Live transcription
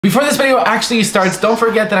Before this video actually starts, don't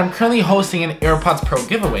forget that I'm currently hosting an AirPods Pro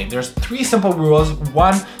giveaway. There's 3 simple rules.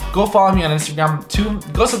 1, go follow me on Instagram.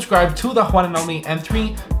 2, go subscribe to the one and only. And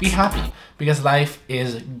 3, be happy because life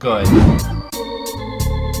is good.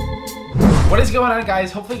 What is going on,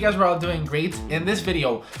 guys? Hopefully you guys are all doing great. In this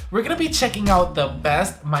video, we're gonna be checking out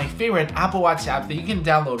my favorite Apple Watch app that you can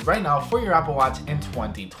download right now for your Apple Watch in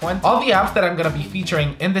 2020. All the apps that I'm gonna be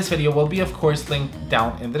featuring in this video will be, of course, linked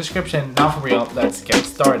down in the description. Now for real, let's get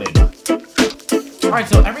started. Alright,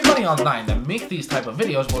 so everybody online that make these type of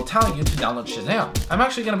videos will tell you to download Shazam. I'm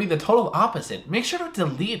actually gonna be the total opposite. Make sure to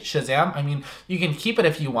delete Shazam. I mean, you can keep it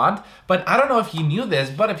if you want, but I don't know if you knew this,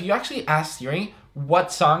 but if you actually ask Siri,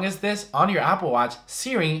 what song is this on your Apple Watch,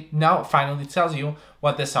 Siri now finally tells you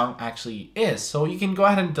what this song actually is. So you can go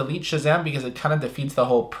ahead and delete Shazam because it kind of defeats the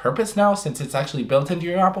whole purpose now since it's actually built into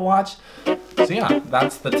your Apple Watch. So yeah,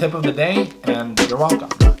 that's the tip of the day and you're welcome.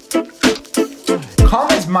 Calm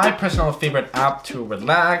is my personal favorite app to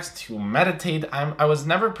relax, to meditate. I was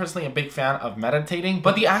never personally a big fan of meditating,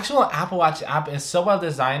 but the actual Apple Watch app is so well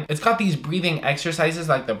designed. It's got these breathing exercises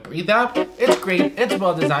like the Breathe app. It's great, it's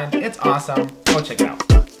well designed, it's awesome. Go check it out.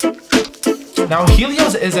 Now,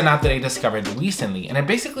 Helios is an app that I discovered recently, and it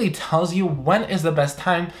basically tells you when is the best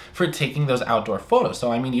time for taking those outdoor photos.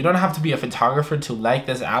 So, I mean, you don't have to be a photographer to like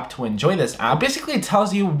this app, to enjoy this app. It basically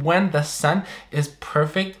tells you when the sun is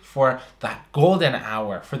perfect for that golden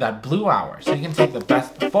hour, for that blue hour. So you can take the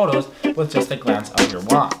best photos with just a glance of your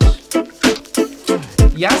watch.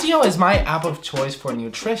 Yazio is my app of choice for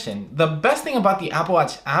nutrition. The best thing about the Apple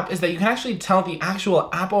Watch app is that you can actually tell the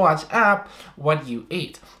actual Apple Watch app what you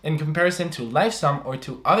ate. In comparison to Lifesum or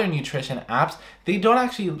to other nutrition apps, they don't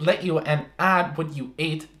actually let you add what you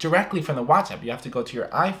ate directly from the watch app. You have to go to your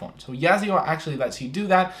iPhone. So Yazio actually lets you do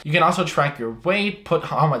that. You can also track your weight, put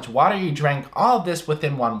how much water you drank, all of this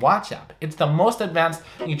within one watch app. It's the most advanced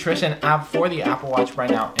nutrition app for the Apple Watch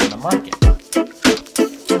right now in the market.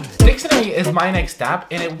 Dictionary is my next app,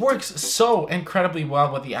 and it works so incredibly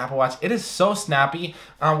well with the Apple Watch. It is so snappy.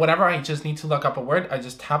 Whenever I just need to look up a word, I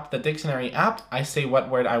just tap the Dictionary app, I say what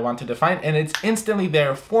word I want to define, and it's instantly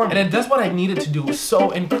there for me. And it does what I needed to do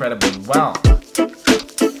so incredibly well.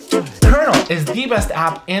 Kernel is the best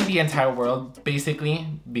app in the entire world, basically,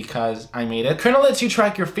 because I made it. Kernel lets you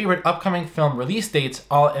track your favorite upcoming film release dates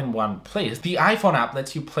all in one place. The iPhone app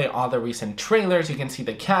lets you play all the recent trailers. You can see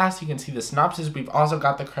the cast, you can see the synopsis. We've also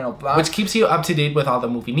got the Kernel blog, which keeps you up to date with all the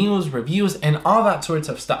movie news, reviews, and all that sorts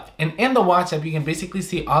of stuff. And in the Watch app, you can basically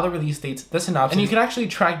see all the release dates, the synopsis, and you can actually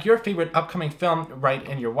track your favorite upcoming film right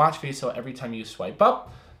in your watch face. So every time you swipe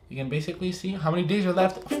up, you can basically see how many days are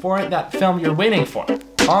left for that film you're waiting for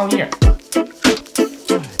all year.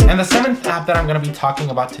 And the 7th app that I'm going to be talking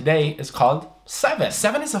about today is called 7.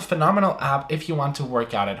 7 is a phenomenal app if you want to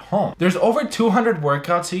work out at home. There's over 200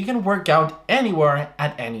 workouts, so you can work out anywhere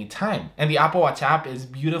at any time. And the Apple Watch app is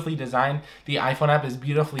beautifully designed. The iPhone app is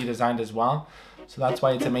beautifully designed as well. So that's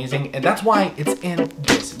why it's amazing. And that's why it's in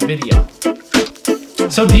this video.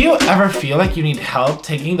 So do you ever feel like you need help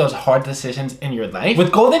taking those hard decisions in your life?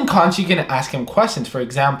 With Golden Conch, you can ask him questions. For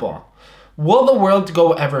example, will the world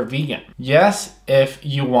go ever vegan? Yes, if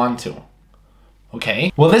you want to.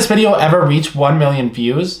 Okay. Will this video ever reach 1 million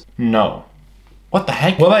views? No. What the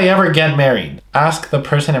heck? Will I ever get married? Ask the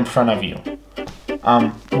person in front of you.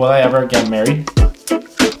 Will I ever get married?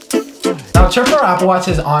 Now, Chirp for Apple Watch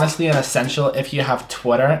is honestly an essential if you have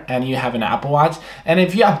Twitter and you have an Apple Watch. And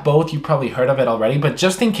if you have both, you probably heard of it already. But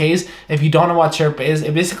just in case, if you don't know what Chirp is,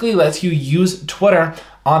 it basically lets you use Twitter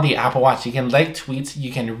on the Apple Watch. You can like tweets,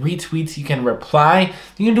 you can retweet, you can reply,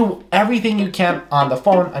 you can do everything you can on the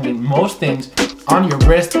phone. I mean, most things on your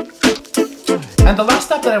wrist. And the last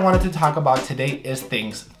step that I wanted to talk about today is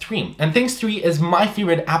Things 3. And Things 3 is my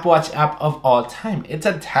favorite Apple Watch app of all time. It's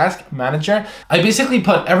a task manager. I basically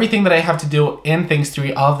put everything that I have to do in Things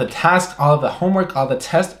 3, all of the tasks, all of the homework, all the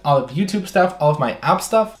tests, all of YouTube stuff, all of my app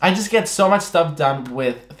stuff. I just get so much stuff done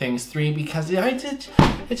with Things 3 because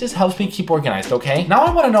it just helps me keep organized, okay? Now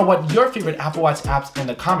I want to know what your favorite Apple Watch apps in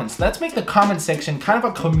the comments. Let's make the comment section kind of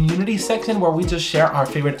a community section where we just share our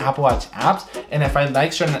favorite Apple Watch apps. And if I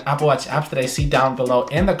like certain Apple Watch apps that I see down below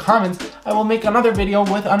in the comments, I will make another video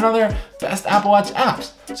with another best Apple Watch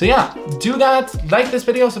apps. So yeah, do that, like this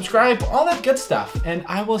video, subscribe, all that good stuff. And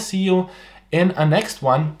I will see you in a next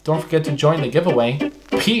one. Don't forget to join the giveaway.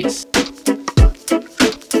 Peace.